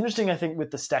 Yeah, it's interesting. I think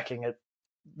with the stacking,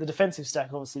 the defensive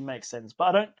stack obviously makes sense, but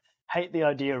I don't hate the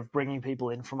idea of bringing people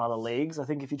in from other leagues. I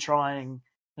think if you're trying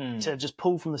to just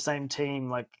pull from the same team,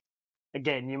 like.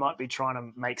 Again, you might be trying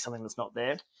to make something that's not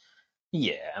there.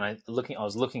 Yeah, and I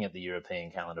was looking at the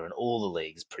European calendar, and all the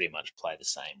leagues pretty much play the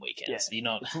same weekends.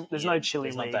 Yeah. There's no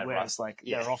Chile league where it's like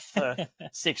they're off for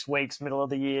 6 weeks, middle of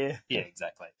the year. Yeah,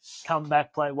 exactly. Come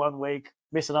back, play 1 week,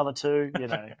 miss another 2.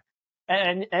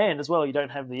 And as well, you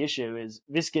don't have the issue is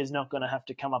Visca is not going to have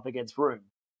to come up against Room.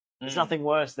 There's nothing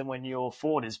worse than when your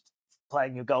forward is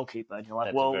playing your goalkeeper, and you're like,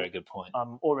 That's well, a very good point.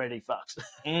 I'm already fucked.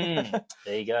 There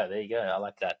you go. I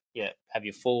like that. Yeah, have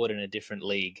your forward in a different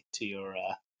league to your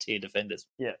defenders.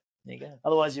 Yeah. There you go.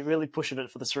 Otherwise, you're really pushing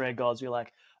it for the Surrey gods. You're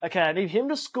like, okay, I need him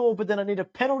to score, but then I need a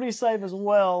penalty save as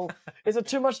well. Is it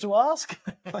too much to ask?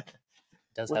 It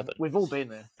does happen. We've all been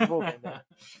there. We've all been there.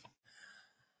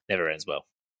 Never ends well.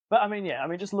 But I mean, yeah,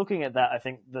 just looking at that, I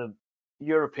think the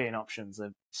European options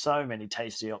are so many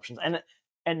tasty options,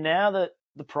 and now that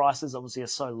the prices obviously are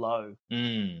so low,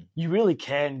 you really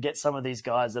can get some of these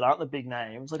guys that aren't the big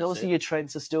names. Like obviously your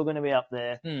Trents are still going to be up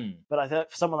there, but I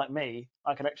thought for someone like me,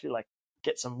 I could actually like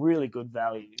get some really good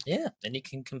value. Yeah, and you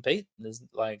can compete. There's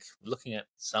like looking at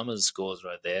Summers' scores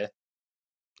right there.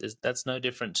 That's no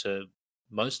different to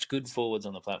most good forwards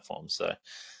on the platform. So,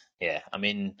 yeah, I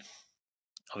mean,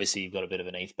 obviously you've got a bit of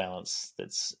an ETH balance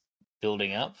that's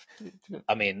building up.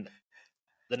 I mean,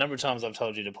 the number of times I've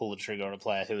told you to pull the trigger on a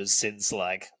player who has since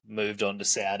like moved on to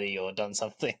Saudi or done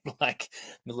something like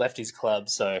left his club.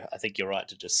 So I think you're right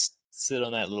to just sit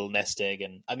on that little nest egg.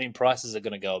 And I mean, prices are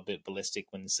going to go a bit ballistic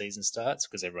when the season starts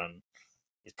because everyone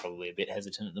is probably a bit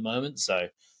hesitant at the moment. So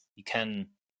you can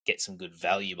get some good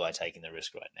value by taking the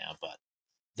risk right now, but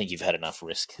I think you've had enough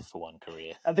risk for one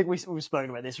career. I think we've spoken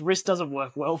about this. Risk doesn't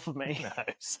work well for me. No,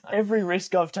 so Every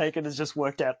risk I've taken has just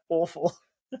worked out awful.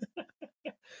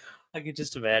 I could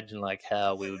just imagine like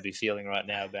how we would be feeling right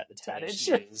now about the Tadic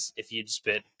news if you'd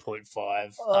spent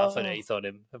 0.5 half an ETH on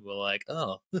him and we're like,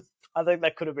 oh. I think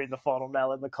that could have been the final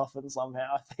nail in the coffin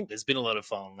somehow. I think there's been a lot of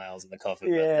final nails in the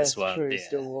coffin, yeah, but this one, true. Yeah,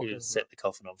 Still walking, you set the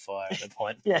coffin on fire at that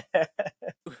point. Yeah.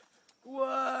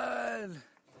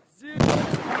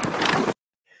 1-0.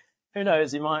 Who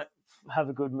knows? He might have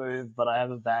a good move, but I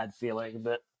have a bad feeling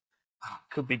that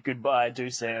could be goodbye,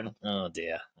 Dusan. Oh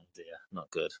dear. Not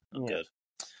good. Not good.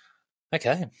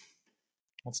 Okay.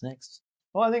 What's next?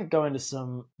 Well, I think going to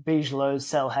some Bigelow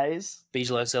Sell Haze.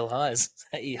 Bigelow Sell Highs.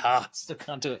 Hey, still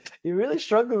can't do it. You're really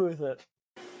struggling with it.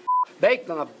 Baked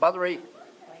on a buttery,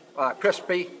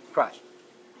 crispy crust.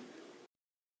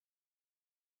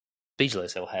 Bigelow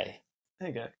Sell Hay. There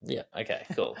you go. Yeah, okay,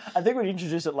 cool. I think when you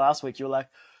introduced it last week, you were like,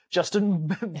 Justin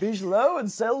Bigelow and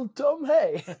Sell Tom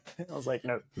Hay. I was like,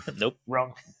 no. Nope.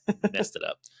 Wrong. Messed it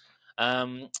up.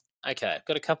 Okay, I've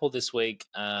got a couple this week.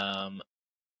 On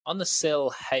the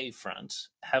Sell Hay front,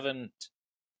 haven't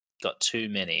got too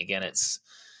many. Again,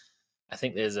 I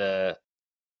think there's a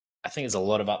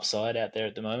lot of upside out there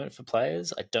at the moment for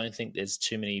players. I don't think there's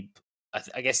too many.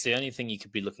 I guess the only thing you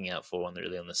could be looking out for on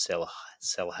the Sell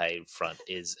Hay front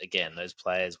is, again, those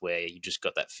players where you just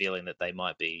got that feeling that they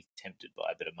might be tempted by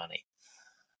a bit of money.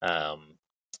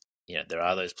 There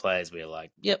are those players where you're like,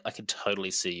 yep, I could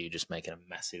totally see you just making a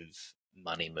massive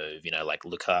money move, like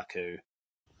Lukaku.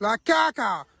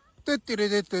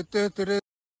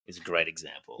 Is a great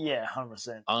example. Yeah,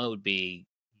 100%. I would be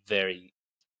very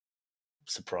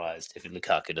surprised if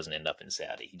Lukaku doesn't end up in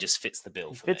Saudi. He just fits the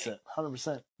bill for me. Fits it,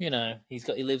 100%.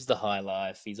 He lives the high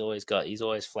life. He's always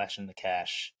flashing the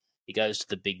cash. He goes to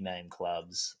the big name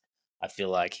clubs. I feel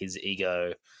like his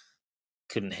ego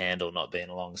couldn't handle not being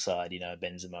alongside,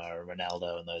 Benzema or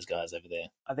Ronaldo and those guys over there.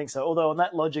 I think so. Although on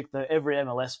that logic, though, every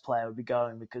MLS player would be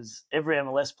going because every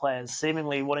MLS player is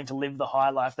seemingly wanting to live the high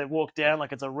life. They walk down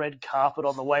like it's a red carpet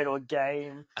on the way to a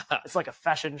game. It's like a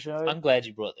fashion show. I'm glad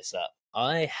you brought this up.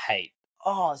 I hate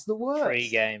it's the worst.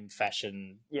 Pre-game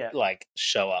fashion, like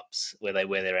show-ups where they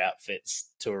wear their outfits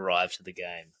to arrive to the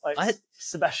game. Like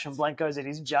Sebastian Blanco's in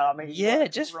his jammy. Yeah,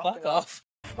 just fuck off.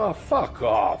 Oh, fuck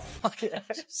off.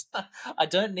 I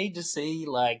don't need to see,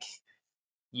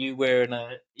 you wearing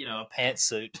a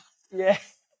pantsuit. Yeah.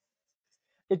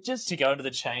 It just... to go into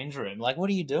the change room. Like, what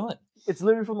are you doing? It's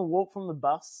literally from the walk from the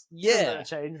bus to the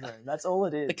change room. That's all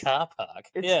it is. The car park.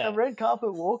 It's a red carpet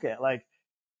walkout.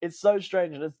 It's so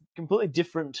strange, and it's completely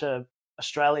different to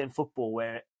Australian football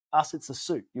where us, it's a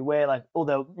suit. You wear,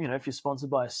 although, if you're sponsored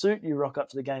by a suit, you rock up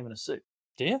to the game in a suit.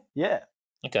 Do you? Yeah.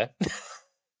 Okay.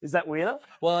 Is that weirder?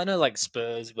 Well, I know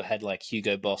Spurs had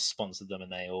Hugo Boss sponsored them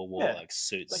and they all wore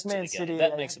suits to Man the City, game.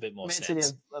 That makes a bit more Man sense.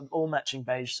 City have all matching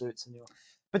beige suits.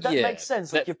 But that makes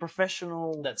sense. You're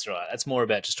professional. That's right. That's more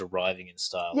about just arriving in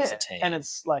style as a team. And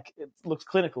it's it looks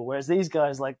clinical. Whereas these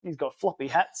guys, he's got floppy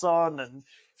hats on and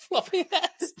floppy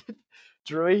hats.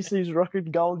 Druisi's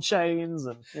rocking gold chains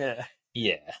and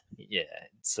Yeah.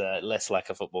 It's less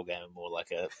like a football game and more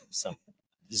like some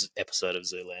episode of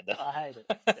Zoolander. I hate it.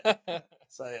 Yeah.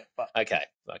 So but... Okay.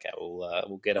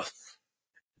 We'll get off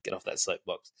that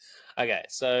soapbox. Okay,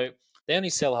 so the only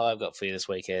sell high I've got for you this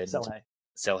weekend.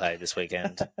 Sell hay this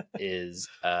weekend is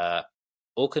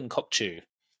Orkan Kokcu.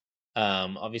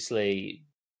 Obviously,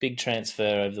 big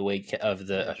transfer over the weekend,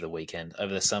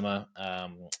 over the summer,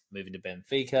 moving to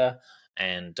Benfica.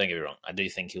 And don't get me wrong, I do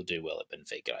think he'll do well at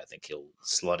Benfica. I think he'll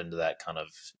slot into that kind of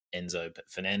Enzo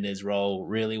Fernandez role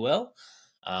really well.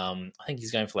 I think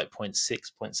he's going for like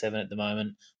 0.6, 0.7 at the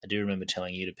moment. I do remember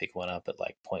telling you to pick one up at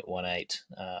like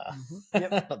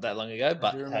 0.18 not that long ago.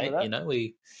 But hey, that.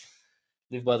 We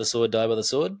live by the sword, die by the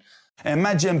sword.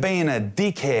 Imagine being a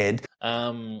dickhead.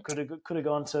 Could have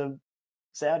gone to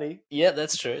Saudi. Yeah,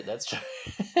 that's true. Let's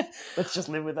just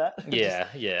live with that.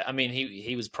 Yeah. I mean,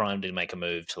 he was primed to make a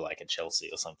move to like a Chelsea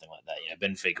or something like that.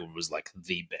 Benfica was like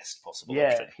the best possible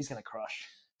option. Yeah, he's going to crush.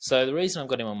 So the reason I've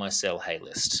got him on my sell hey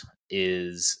list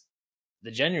is the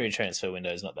January transfer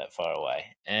window is not that far away.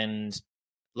 And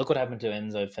look what happened to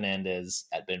Enzo Fernandez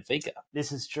at Benfica.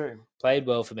 This is true. Played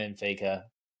well for Benfica,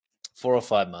 4 or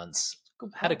 5 months.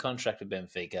 Had a contract with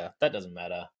Benfica. That doesn't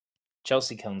matter.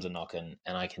 Chelsea comes a knocking,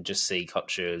 and I can just see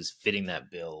Kotcher's fitting that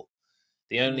bill.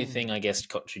 The only thing I guess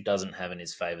Kotcher doesn't have in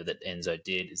his favour that Enzo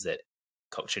did is that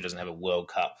Kotcher doesn't have a World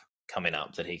Cup coming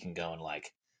up that he can go and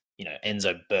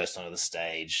Enzo burst onto the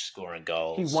stage, scoring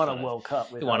goals. He won a World Cup.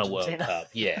 He won a World Cup,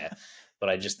 yeah. But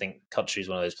I just think Kotcher is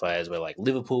one of those players where like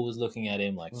Liverpool was looking at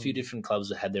him, like a few different clubs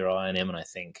that had their eye on him, and I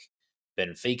think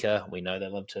Benfica, we know they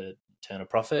love to turn a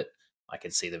profit. I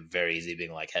could see them very easily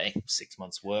being like, hey, 6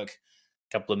 months work,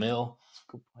 couple of mil.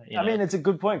 Good point. I mean, it's a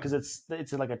good point because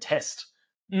it's like a test.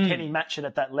 Can he match it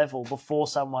at that level before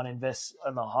someone invests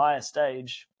on the higher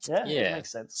stage? Yeah, it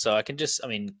makes sense. So I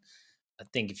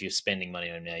think if you're spending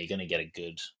money on him now, you're going to get a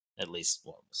good, at least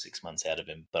 6 months out of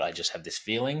him. But I just have this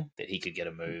feeling that he could get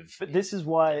a move. But this is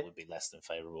why it would be less than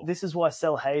favourable. This is why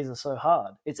sell hays are so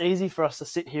hard. It's easy for us to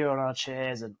sit here on our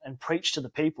chairs and preach to the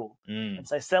people and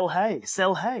say, sell hay,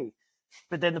 sell hay.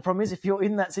 But then the problem is if you're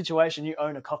in that situation, you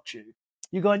own a cockchew.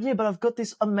 You're going, yeah, but I've got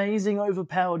this amazing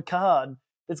overpowered card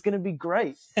that's going to be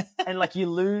great. And like you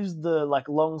lose the like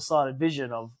long-sighted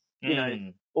vision of,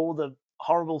 all the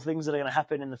horrible things that are going to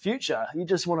happen in the future. You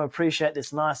just want to appreciate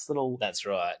this nice little That's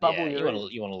right. bubble. Yeah,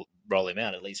 you want to roll him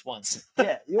out at least once.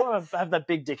 Yeah, you want to have that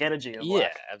big dick energy. Of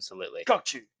absolutely.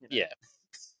 Cockchew. Yeah.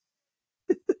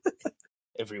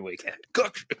 Every weekend.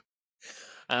 Cockchew.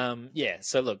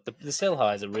 So look, the sell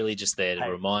highs are really just there to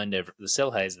remind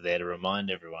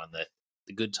everyone that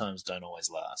the good times don't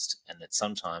always last, and that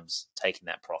sometimes taking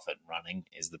that profit and running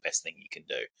is the best thing you can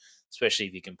do, especially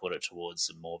if you can put it towards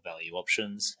some more value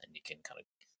options, and you can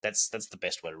that's the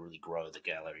best way to really grow the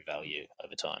gallery value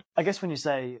over time. I guess when you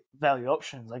say value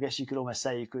options, I guess you could almost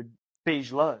say you could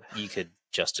beige low. You could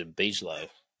Justin beige low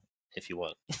if you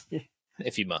want.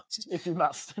 If you must. If you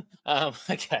must.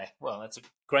 Okay, well, that's a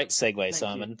great segue,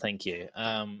 Simon. Thank you.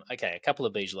 Okay, a couple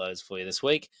of beige lows for you this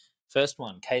week. First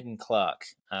one, Caden Clark.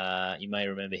 You may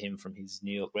remember him from his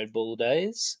New York Red Bull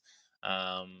days.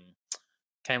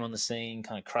 Came on the scene,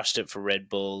 kind of crushed it for Red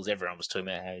Bulls. Everyone was talking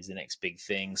about how he's the next big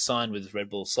thing. Signed with Red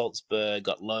Bull Salzburg,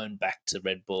 got loaned back to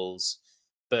Red Bulls,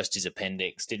 burst his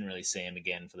appendix, didn't really see him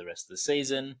again for the rest of the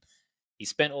season. He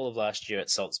spent all of last year at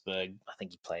Salzburg. I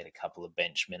think he played a couple of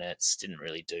bench minutes, didn't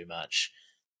really do much.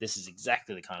 This is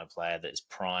exactly the kind of player that is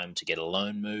primed to get a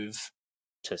loan move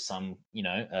to some,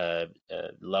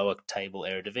 lower table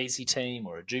Eredivisie team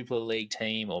or a Jupiler League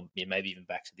team, or maybe even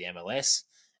back to the MLS,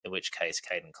 in which case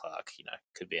Caden Clark,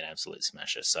 could be an absolute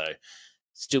smasher. So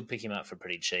still pick him up for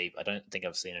pretty cheap. I don't think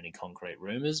I've seen any concrete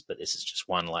rumours, but this is just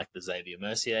one like the Xavier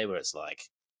Mercier, where it's like,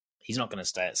 he's not going to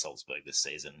stay at Salzburg this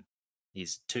season.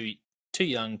 He's too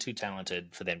young, too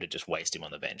talented for them to just waste him on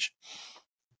the bench.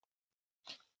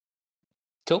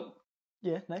 Cool.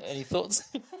 Yeah, next. Any thoughts?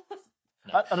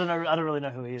 No. I don't know. I don't really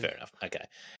know who he is. Fair enough. Okay.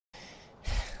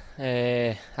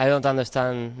 I don't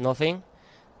understand nothing.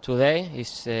 Today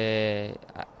is I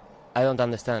don't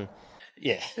understand.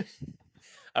 Yeah.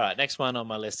 All right. Next one on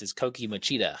my list is Koki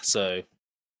Machida. So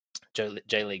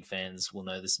J-League fans will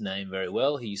know this name very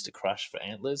well. He used to crush for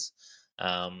Antlers.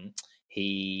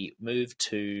 He moved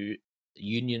to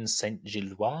Union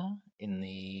Saint-Gilloise in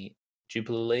the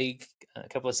Jupiler League a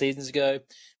couple of seasons ago.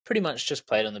 Pretty much just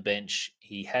played on the bench.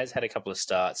 He has had a couple of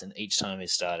starts, and each time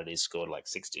he's started, he's scored like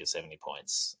 60 or 70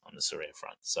 points on the Sorare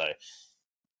front. So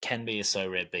can be a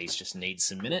so-rare beast, just needs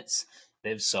some minutes.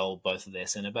 They've sold both of their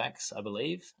centre-backs, I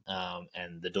believe,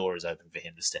 and the door is open for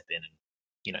him to step in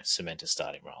and, cement a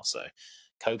starting role. So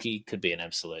Koki could be an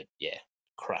absolute,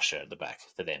 crusher at the back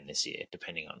for them this year,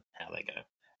 depending on how they go.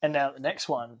 And now the next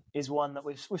one is one that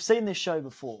we've seen this show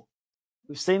before.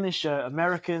 We've seen this show.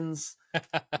 Americans,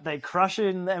 they crush it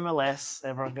in the MLS.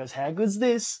 Everyone goes, how good's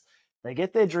this? They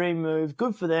get their dream move.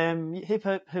 Good for them. Hip,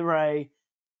 hip, hooray.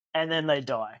 And then they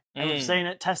die. And we've seen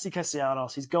it. Tassi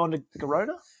Castellanos, he's gone to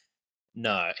Girona.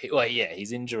 No.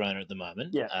 He's in Girona at the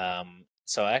moment. Yeah.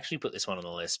 So I actually put this one on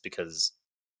the list because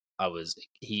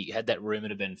he had that rumour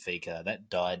to Benfica that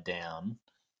died down,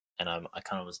 and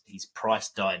his price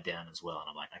died down as well, and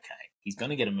I'm like, okay, he's going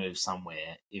to get a move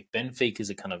somewhere. If Benfica's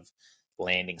a kind of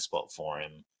landing spot for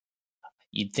him,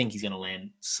 you'd think he's going to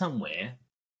land somewhere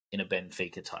in a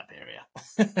Benfica type area.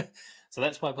 So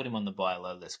that's why I put him on the buy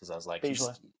low list, because I was like,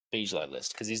 Beige low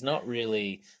list, because he's not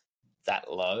really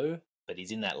that low, but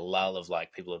he's in that lull of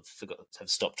like people have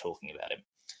stopped talking about him.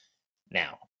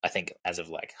 Now, I think as of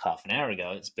like half an hour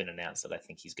ago, it's been announced that I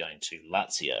think he's going to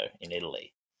Lazio in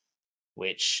Italy,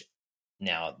 which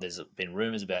now there's been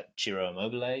rumours about Ciro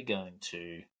Immobile going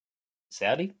to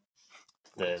Saudi.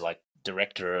 The like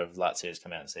director of Lazio has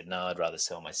come out and said, no, I'd rather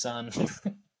sell my son.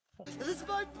 This is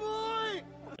my boy!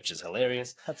 Which is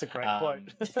hilarious. That's a great quote.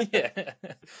 Yeah.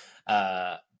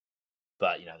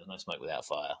 But there's no smoke without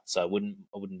fire. So I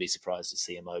wouldn't be surprised to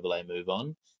see Immobile move on,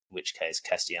 in which case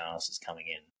Castellanos is coming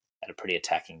in at a pretty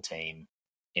attacking team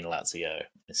in Lazio,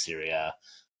 in Serie A.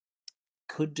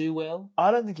 Could do well.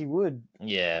 I don't think he would.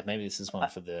 Yeah, maybe this is one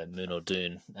for the Moon or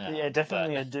Dune. Yeah,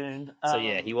 definitely a Dune. So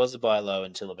he was a buy low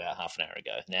until about half an hour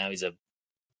ago. Now he's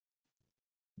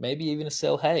maybe even a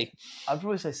sell high. I'd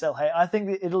probably say sell high. I think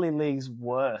the Italy league's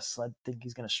worse. I think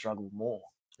he's going to struggle more.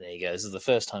 There you go. This is the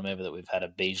first time ever that we've had a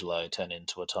beige low turn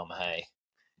into a Tom Hay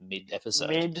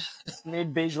mid-episode.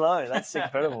 Mid beige low. That's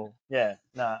incredible. Yeah,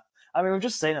 no. I mean, we've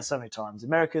just seen it so many times.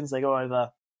 Americans, they go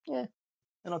over, they're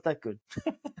not that good.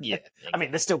 Yeah. I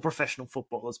mean, they're still professional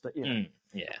footballers, but we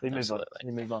move on.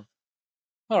 We move on.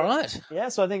 All right. Yeah,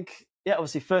 so I think,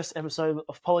 obviously, first episode,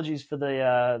 apologies for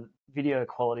the video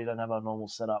quality. Don't have our normal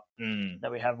setup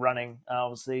that we have running,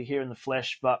 obviously, here in the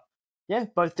flesh. But,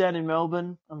 both down in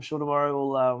Melbourne. I'm sure tomorrow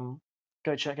we'll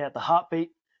go check out the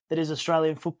heartbeat that is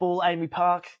Australian football, Amy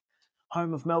Park,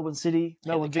 home of Melbourne City,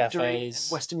 Melbourne Victory, and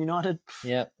Western United.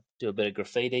 Yep. Do a bit of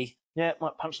graffiti. Yeah,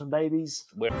 might punch some babies.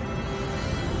 Wear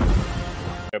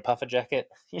a puffer jacket.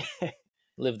 Yeah.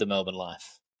 Live the Melbourne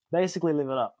life. Basically live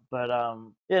it up. But,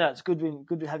 it's good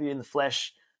to have you in the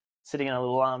flesh, sitting in our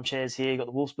little armchairs here. Got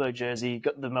the Wolfsburg jersey,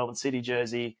 got the Melbourne City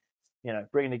jersey,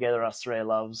 bringing together us three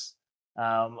loves.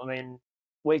 I mean,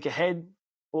 week ahead,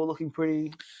 all looking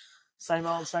pretty same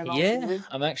old. Yeah,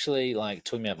 I'm actually,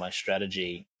 talking about my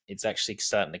strategy. It's actually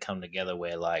starting to come together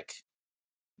where,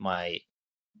 my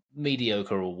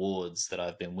mediocre awards that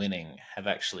I've been winning have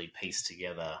actually pieced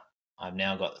together. I've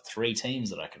now got 3 teams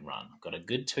that I can run. I've got a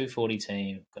good 240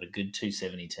 team, got a good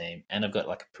 270 team, and I've got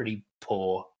a pretty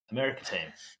poor America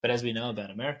team. But as we know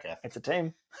about America, it's a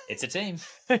team. It's a team.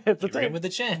 It's a You're in team with a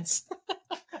chance.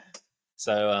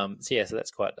 So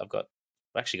that's quite.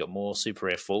 I've actually got more super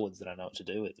rare forwards that I know what to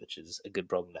do with, which is a good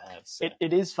problem to have. So.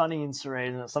 It is funny in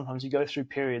Serene that sometimes you go through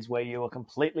periods where you are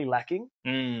completely lacking.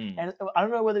 And I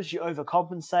don't know whether it's you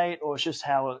overcompensate or it's just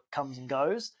how it comes and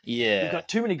goes. Yeah. You've got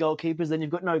too many goalkeepers, then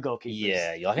you've got no goalkeepers.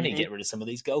 Yeah, I need to get rid of some of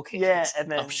these goalkeepers. Yeah, and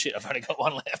then... Oh, shit, I've only got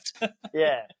one left.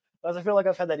 Yeah. Because I feel like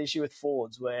I've had that issue with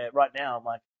forwards where right now I'm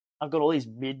like, I've got all these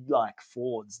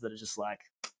forwards that are just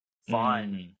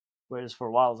fine. Whereas for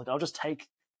a while I was like, I'll just take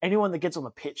anyone that gets on the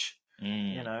pitch.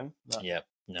 But... Yeah,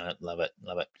 no, love it.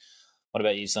 What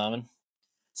about you, Simon?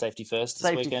 Safety first this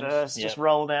weekend? Safety first, just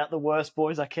rolling out the worst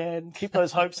boys I can. Keep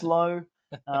those hopes low.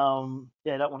 Don't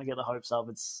want to get the hopes up.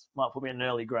 It's might put me in an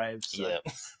early grave. So.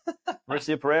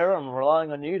 Mauricio Pereira, I'm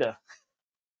relying on you to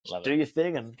do your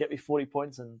thing and get me 40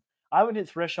 points. And I haven't hit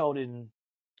threshold in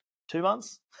 2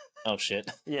 months. Oh, shit.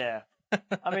 Yeah.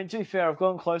 I mean, to be fair, I've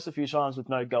gone close a few times with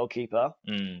no goalkeeper.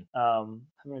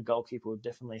 Having a goalkeeper would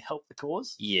definitely help the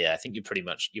cause. Yeah, I think you're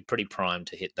pretty primed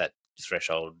to hit that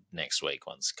threshold next week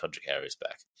once Kodjikaru is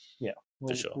back. Yeah,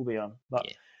 for sure. We'll be on. But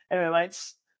anyway,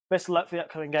 mates, best of luck for the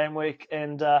upcoming game week,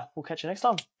 and we'll catch you next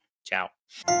time. Ciao.